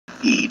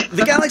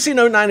The Galaxy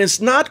Note 9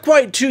 is not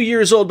quite 2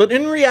 years old, but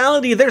in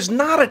reality, there's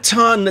not a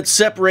ton that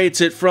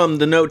separates it from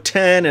the Note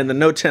 10 and the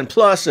Note 10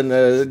 Plus and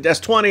the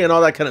S20 and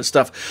all that kind of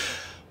stuff.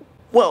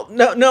 Well,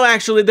 no,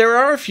 actually, there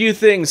are a few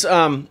things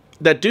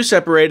that do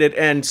separate it,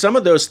 and some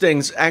of those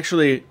things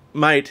actually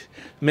might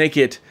make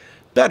it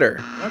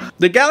better.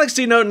 The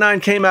Galaxy Note 9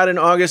 came out in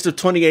August of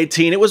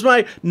 2018. It was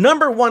my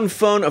 #1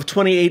 phone of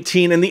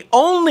 2018, and the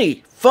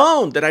only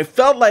phone that I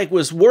felt like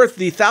was worth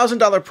the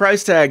 $1,000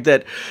 price tag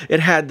that it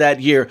had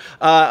that year.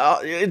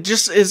 It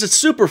just is a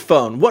super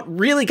phone. What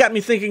really got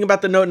me thinking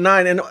about the Note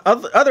 9 and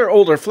other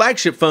older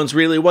flagship phones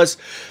really was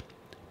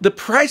the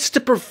price to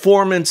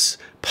performance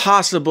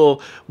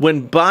possible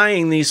when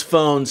buying these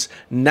phones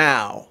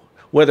now,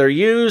 whether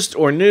used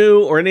or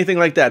new or anything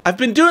like that. I've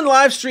been doing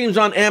live streams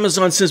on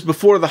Amazon since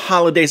before the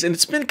holidays, and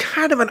it's been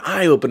kind of an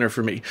eye-opener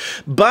for me.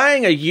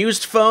 Buying a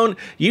used phone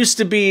used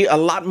to be a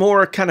lot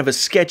more kind of a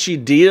sketchy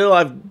deal.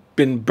 I've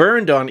been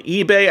burned on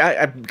eBay.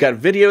 I've got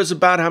videos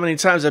about how many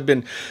times I've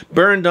been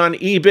burned on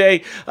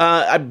eBay.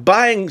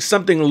 Buying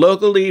something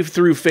locally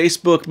through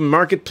Facebook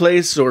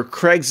Marketplace or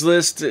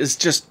Craigslist is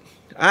just,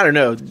 I don't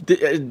know,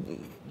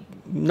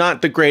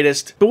 not the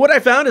greatest. But what I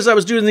found as I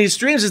was doing these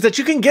streams is that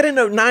you can get a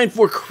Note 9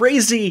 for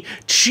crazy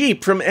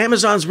cheap from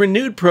Amazon's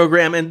Renewed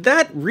program, and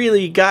that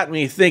really got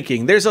me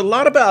thinking. There's a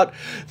lot about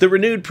the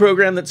Renewed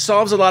program that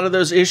solves a lot of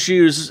those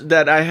issues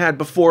that I had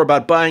before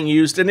about buying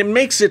used, and it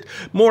makes it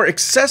more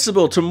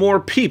accessible to more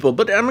people,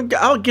 but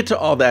I'll get to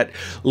all that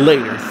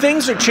later.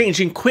 Things are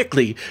changing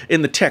quickly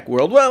in the tech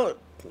world. Well,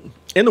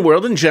 in the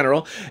world in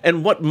general,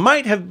 and what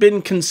might have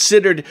been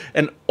considered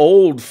an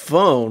old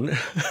phone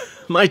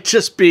might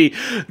just be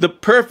the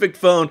perfect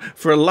phone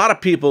for a lot of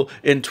people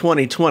in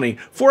 2020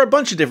 for a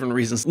bunch of different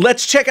reasons.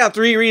 Let's check out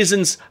 3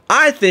 reasons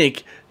I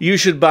think you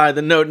should buy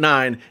the Note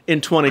 9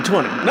 in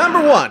 2020.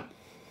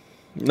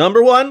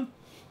 Number one,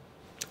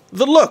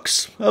 the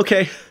looks.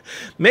 Okay,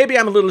 maybe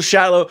I'm a little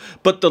shallow,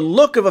 but the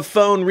look of a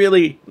phone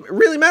really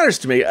matters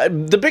to me.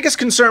 The biggest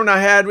concern I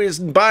had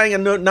with buying a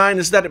Note 9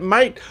 is that it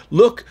might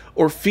look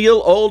or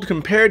feel old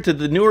compared to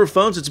the newer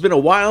phones. It's been a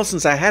while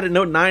since I had a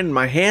Note 9 in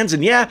my hands,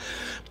 and yeah,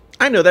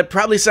 I know that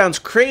probably sounds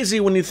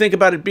crazy when you think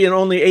about it being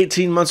only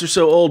 18 months or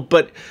so old,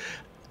 but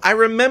I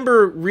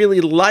remember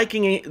really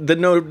liking the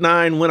Note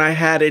 9 when I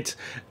had it,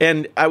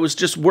 and I was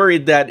just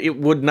worried that it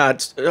would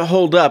not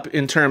hold up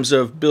in terms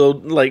of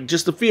build, like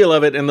just the feel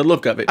of it and the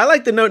look of it. I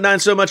like the Note 9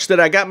 so much that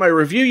I got my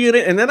review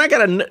unit, and then I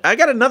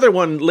got another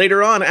one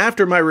later on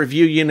after my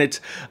review unit,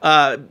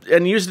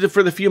 and used it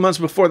for the few months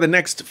before the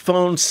next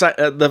phone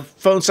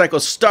cycle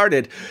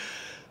started.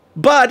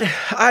 But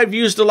I've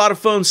used a lot of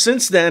phones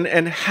since then,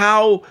 and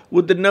how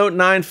would the Note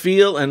 9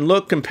 feel and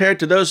look compared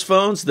to those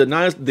phones? The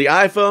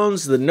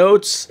iPhones, the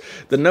Notes,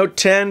 the Note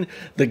 10,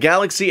 the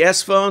Galaxy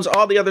S phones,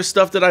 all the other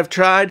stuff that I've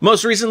tried.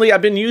 Most recently,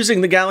 I've been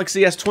using the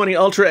Galaxy S20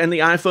 Ultra and the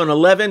iPhone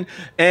 11,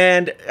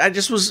 and I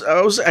guess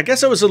I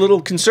was a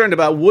little concerned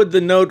about would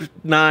the Note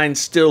 9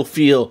 still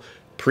feel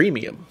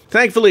premium.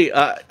 Thankfully,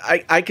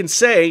 I can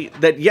say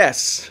that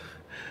yes,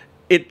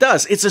 it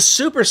does. It's a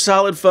super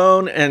solid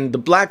phone, and the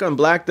black on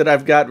black that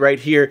I've got right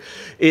here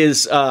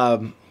is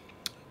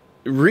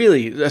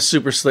really a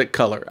super slick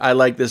color. I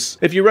like this.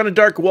 If you run a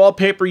dark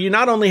wallpaper, you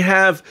not only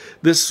have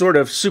this sort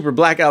of super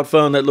blackout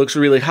phone that looks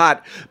really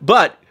hot,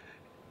 but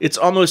it's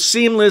almost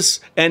seamless,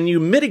 and you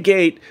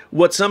mitigate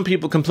what some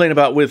people complain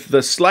about with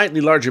the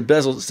slightly larger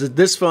bezels that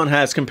this phone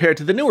has compared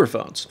to the newer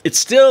phones. It's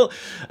still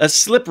a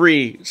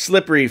slippery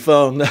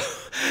phone, though,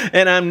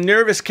 and I'm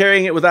nervous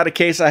carrying it without a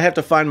case. I have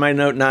to find my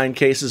Note 9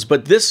 cases,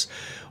 but this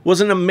was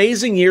an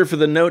amazing year for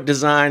the Note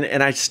design,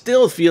 and I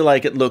still feel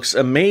like it looks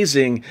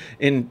amazing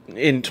in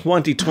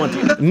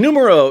 2020.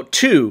 Numero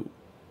two,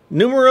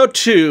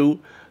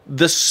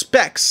 the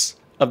specs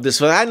of this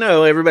phone. I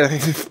know everybody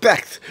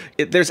thinks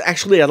there's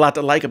actually a lot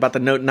to like about the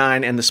Note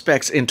 9 and the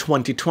specs in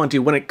 2020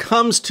 when it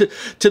comes to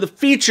the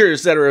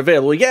features that are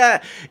available.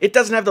 Yeah, it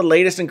doesn't have the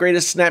latest and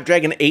greatest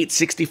Snapdragon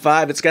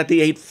 865. It's got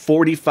the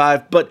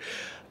 845, but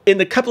in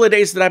the couple of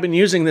days that I've been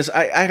using this,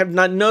 I have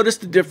not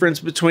noticed the difference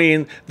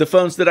between the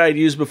phones that I'd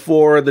used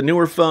before, the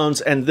newer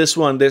phones, and this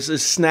one. This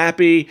is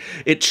snappy.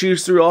 It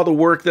chews through all the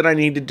work that I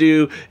need to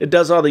do. It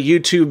does all the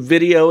YouTube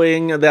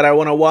videoing that I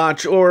want to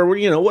watch, or,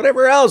 you know,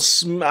 whatever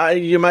else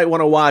you might want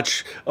to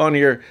watch on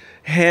your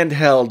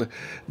handheld.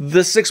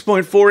 The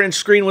 6.4-inch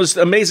screen was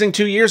amazing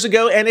 2 years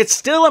ago, and it's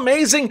still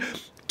amazing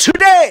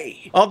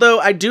today. Although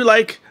I do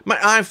like my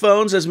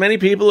iPhones, as many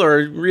people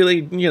are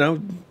really, you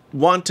know,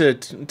 want to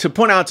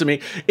point out to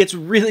me, it's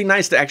really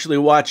nice to actually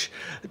watch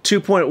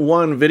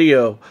 2.1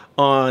 video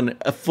on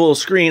a full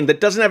screen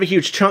that doesn't have a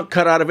huge chunk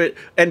cut out of it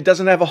and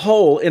doesn't have a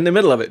hole in the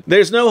middle of it.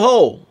 There's no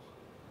hole,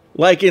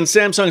 like in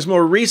Samsung's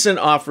more recent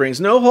offerings.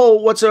 No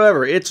hole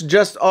whatsoever. It's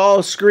just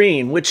all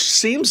screen, which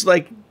seems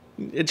like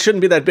it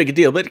shouldn't be that big a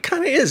deal, but it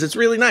kind of is. It's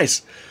really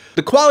nice.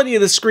 The quality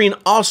of the screen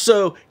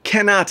also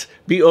cannot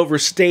be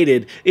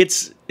overstated.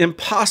 It's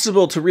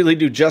impossible to really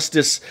do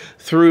justice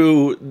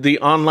through the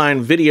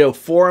online video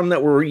forum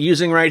that we're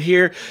using right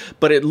here,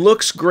 but it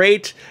looks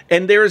great,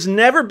 and there has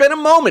never been a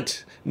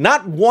moment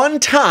Not one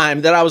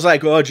time that I was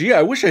like, oh, gee,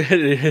 I wish I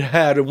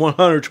had a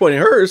 120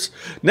 hertz.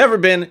 Never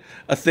been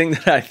a thing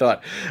that I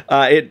thought.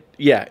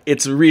 Yeah,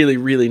 it's a really,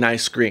 really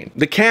nice screen.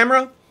 The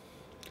camera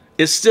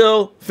is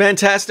still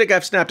fantastic.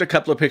 I've snapped a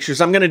couple of pictures.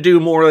 I'm going to do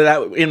more of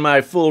that in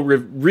my full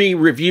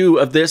review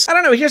of this. I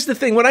don't know. Here's the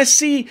thing. When I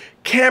see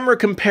camera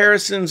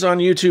comparisons on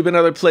YouTube and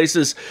other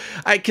places,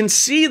 I can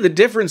see the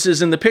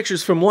differences in the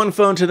pictures from one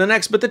phone to the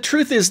next. But the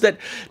truth is that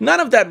none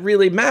of that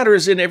really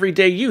matters in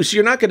everyday use.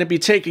 You're not going to be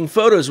taking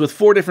photos with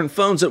 4 different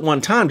phones at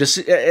one time,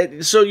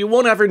 so you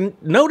won't ever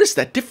notice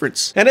that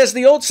difference. And as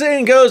the old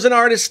saying goes, an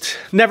artist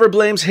never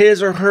blames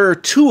his or her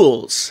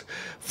tools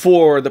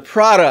for the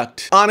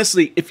product.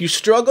 Honestly, if you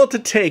struggle to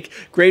take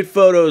great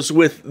photos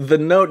with the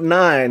Note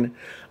 9,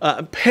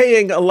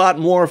 paying a lot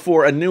more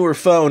for a newer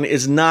phone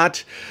is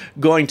not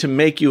going to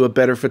make you a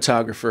better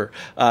photographer.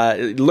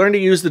 Learn to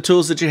use the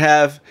tools that you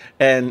have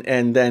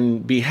and then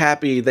be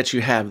happy that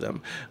you have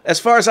them. As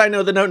far as I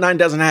know, the Note 9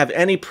 doesn't have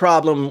any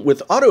problem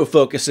with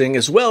autofocusing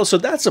as well, so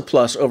that's a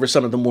plus over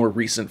some of the more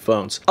recent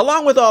phones.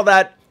 Along with all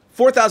that,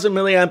 4,000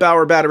 milliamp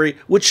hour battery,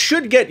 which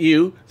should get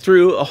you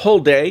through a whole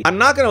day. I'm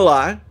not gonna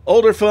lie,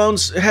 older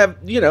phones have,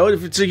 you know,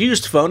 if it's a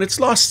used phone, it's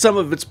lost some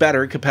of its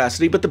battery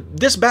capacity, but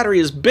this battery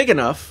is big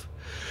enough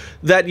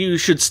that you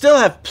should still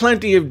have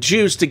plenty of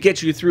juice to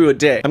get you through a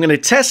day. I'm going to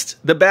test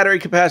the battery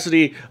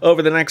capacity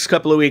over the next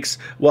couple of weeks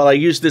while I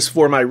use this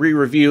for my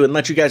re-review and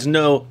let you guys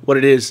know what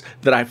it is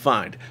that I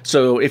find.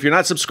 So if you're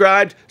not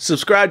subscribed,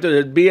 subscribe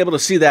to be able to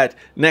see that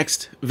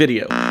next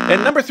video.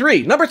 And number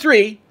three,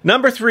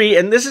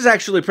 and this is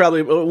actually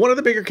probably one of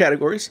the bigger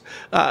categories,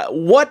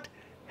 what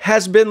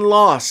has been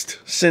lost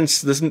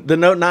since the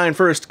Note 9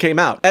 first came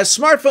out. As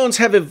smartphones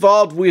have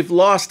evolved, we've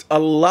lost a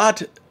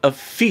lot of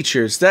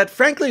features that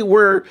frankly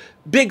were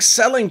big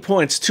selling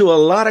points to a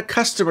lot of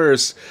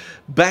customers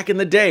back in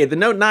the day. The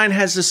Note 9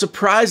 has a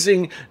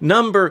surprising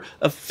number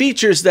of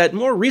features that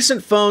more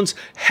recent phones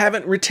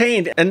haven't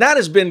retained, and that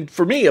has been,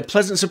 for me, a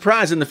pleasant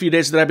surprise in the few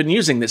days that I've been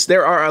using this.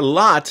 There are a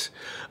lot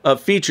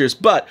of features,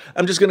 but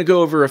I'm just going to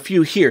go over a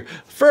few here.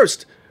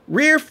 First,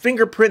 rear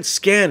fingerprint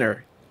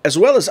scanner, as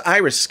well as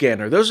iris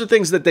scanner. Those are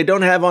things that they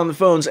don't have on the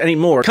phones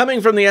anymore. Coming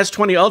from the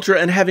S20 Ultra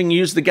and having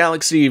used the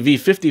Galaxy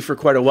V50 for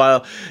quite a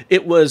while,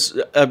 it was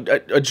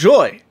a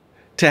joy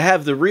to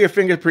have the rear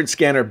fingerprint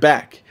scanner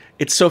back.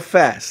 It's so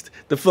fast.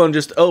 The phone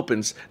just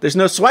opens. There's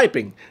no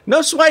swiping.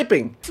 No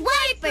swiping!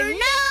 Swiper,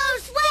 no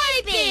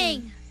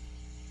swiping!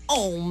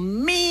 Oh,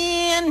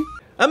 man!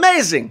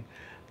 Amazing!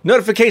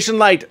 Notification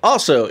light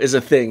also is a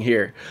thing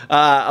here.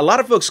 A lot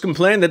of folks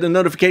complain that the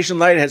notification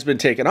light has been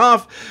taken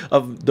off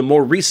of the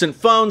more recent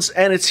phones,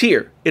 and it's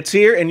here. It's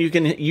here, and you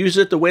can use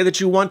it the way that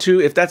you want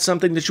to if that's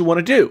something that you want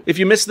to do. If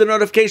you miss the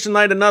notification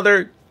light,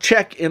 another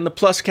check in the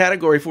plus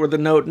category for the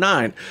Note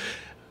 9.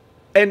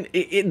 And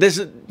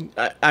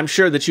I'm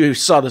sure that you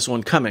saw this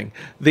one coming.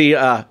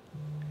 The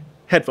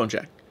headphone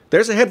jack.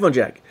 There's a headphone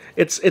jack.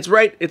 It's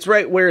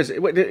right. Where is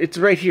it? It's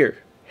right here.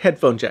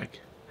 Headphone jack.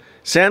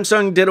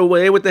 Samsung did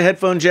away with the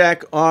headphone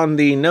jack on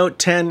the Note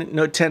 10,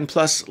 Note 10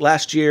 Plus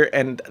last year,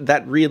 and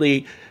that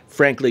really,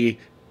 frankly,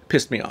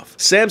 pissed me off.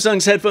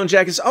 Samsung's headphone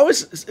jack is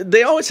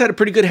they always had a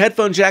pretty good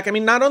headphone jack. I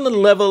mean, not on the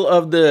level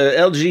of the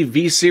LG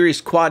V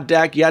Series quad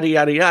DAC, yada,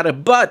 yada, yada,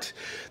 but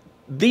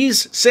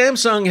these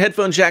Samsung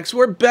headphone jacks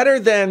were better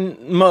than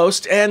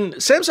most, and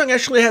Samsung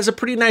actually has a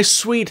pretty nice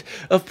suite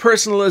of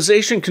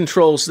personalization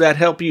controls that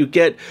help you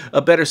get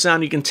a better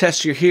sound. You can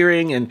test your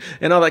hearing and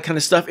all that kind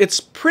of stuff.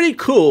 It's pretty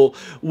cool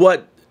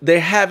what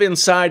they have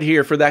inside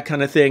here for that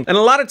kind of thing. And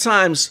a lot of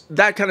times,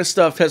 that kind of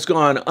stuff has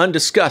gone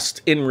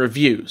undiscussed in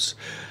reviews.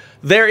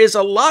 There is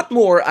a lot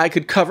more I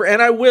could cover,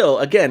 and I will,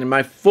 again, in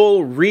my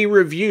full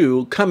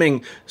re-review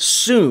coming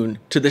soon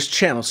to this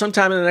channel,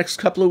 sometime in the next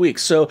couple of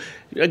weeks. So,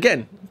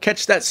 again,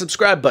 catch that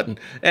subscribe button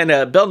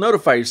and bell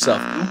notify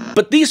yourself.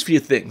 But these few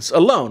things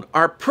alone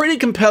are pretty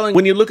compelling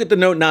when you look at the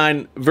Note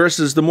 9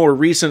 versus the more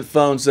recent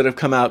phones that have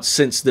come out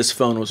since this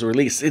phone was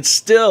released. It's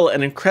still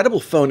an incredible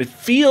phone. It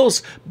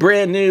feels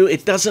brand new.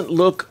 It doesn't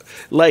look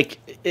like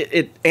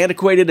it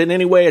antiquated in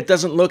any way. It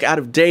doesn't look out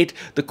of date.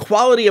 The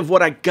quality of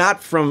what I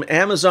got from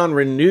Amazon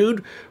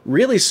Renewed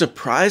really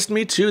surprised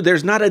me too.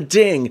 There's not a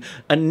ding,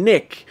 a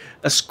nick,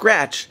 a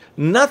scratch,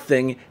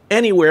 nothing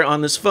anywhere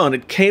on this phone.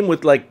 It came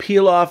with like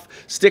peel-off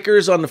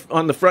stickers on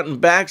the front and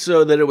back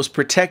so that it was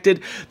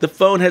protected. The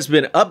phone has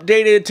been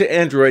updated to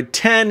Android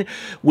 10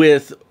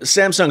 with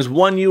Samsung's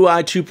One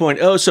UI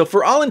 2.0. So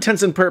for all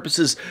intents and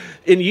purposes,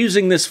 in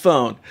using this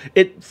phone,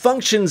 it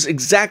functions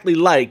exactly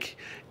like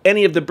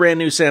any of the brand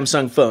new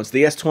Samsung phones,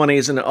 the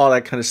S20s and all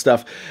that kind of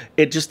stuff.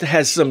 It just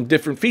has some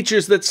different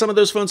features that some of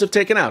those phones have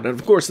taken out. And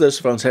of course, those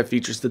phones have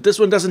features that this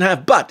one doesn't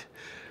have, but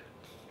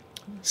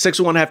 6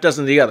 of one, half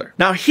dozen of the other.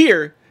 Now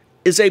here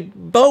is a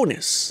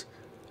bonus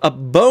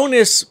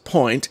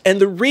point, and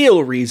the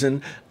real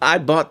reason I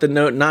bought the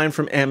Note 9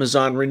 from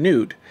Amazon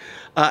Renewed.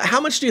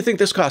 How much do you think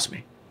this cost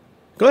me?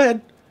 Go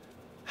ahead.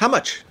 How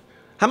much?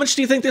 How much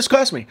do you think this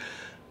cost me?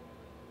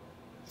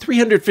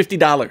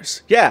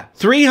 $350. Yeah,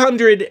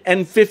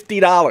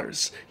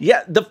 $350.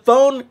 Yeah, the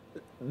phone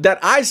that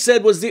I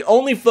said was the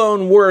only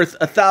phone worth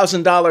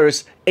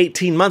 $1,000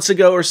 18 months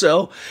ago or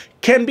so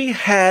can be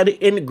had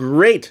in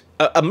great,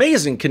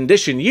 amazing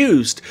condition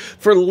used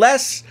for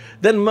less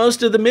than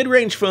most of the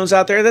mid-range phones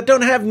out there that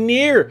don't have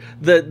near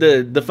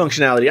the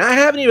functionality. I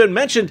haven't even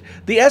mentioned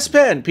the S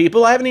Pen,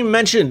 people. I haven't even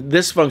mentioned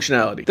this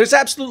functionality. There's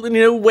absolutely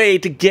no way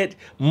to get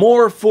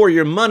more for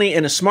your money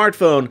in a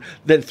smartphone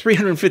than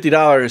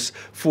 $350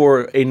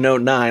 for a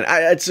Note 9.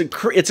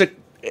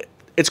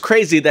 It's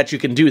crazy that you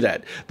can do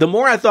that. The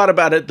more I thought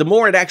about it, the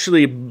more it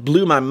actually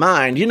blew my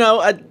mind. You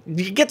know,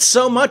 you get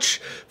so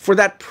much for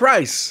that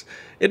price.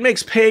 It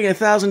makes paying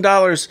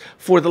 $1,000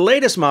 for the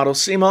latest model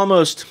seem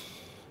almost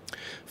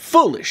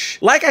foolish.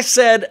 Like I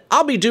said,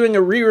 I'll be doing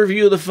a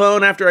re-review of the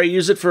phone after I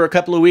use it for a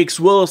couple of weeks.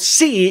 We'll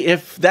see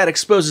if that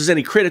exposes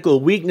any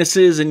critical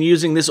weaknesses in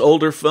using this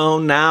older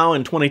phone now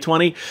in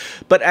 2020.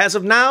 But as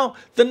of now,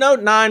 the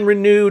Note 9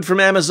 Renewed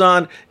from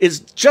Amazon is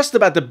just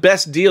about the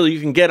best deal you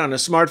can get on a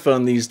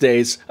smartphone these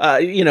days,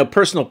 you know,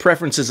 personal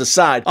preferences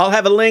aside. I'll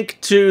have a link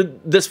to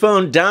this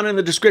phone down in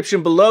the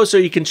description below so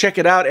you can check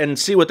it out and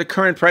see what the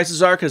current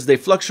prices are, because they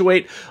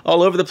fluctuate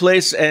all over the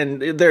place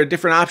and there are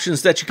different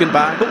options that you can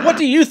buy. But what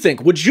do you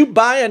think? Would you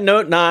buy a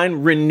Note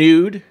 9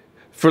 Renewed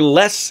for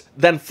less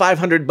than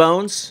 500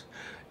 bones?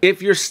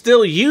 If you're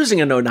still using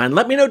a Note 9,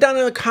 let me know down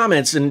in the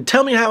comments and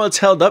tell me how it's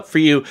held up for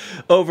you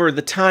over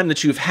the time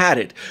that you've had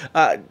it.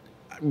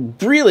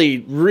 Really,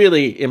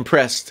 really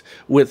impressed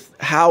with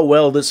how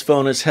well this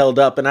phone has held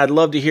up, and I'd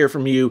love to hear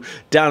from you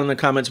down in the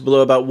comments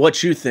below about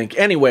what you think.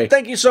 Anyway,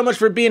 thank you so much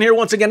for being here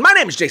once again. My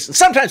name is Jason,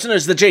 sometimes known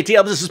as the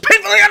JTL. This is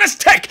Painfully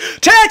Honest Tech.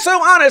 Tech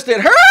so honest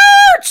it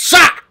hurts!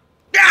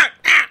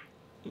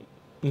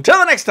 Until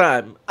the next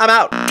time, I'm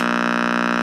out.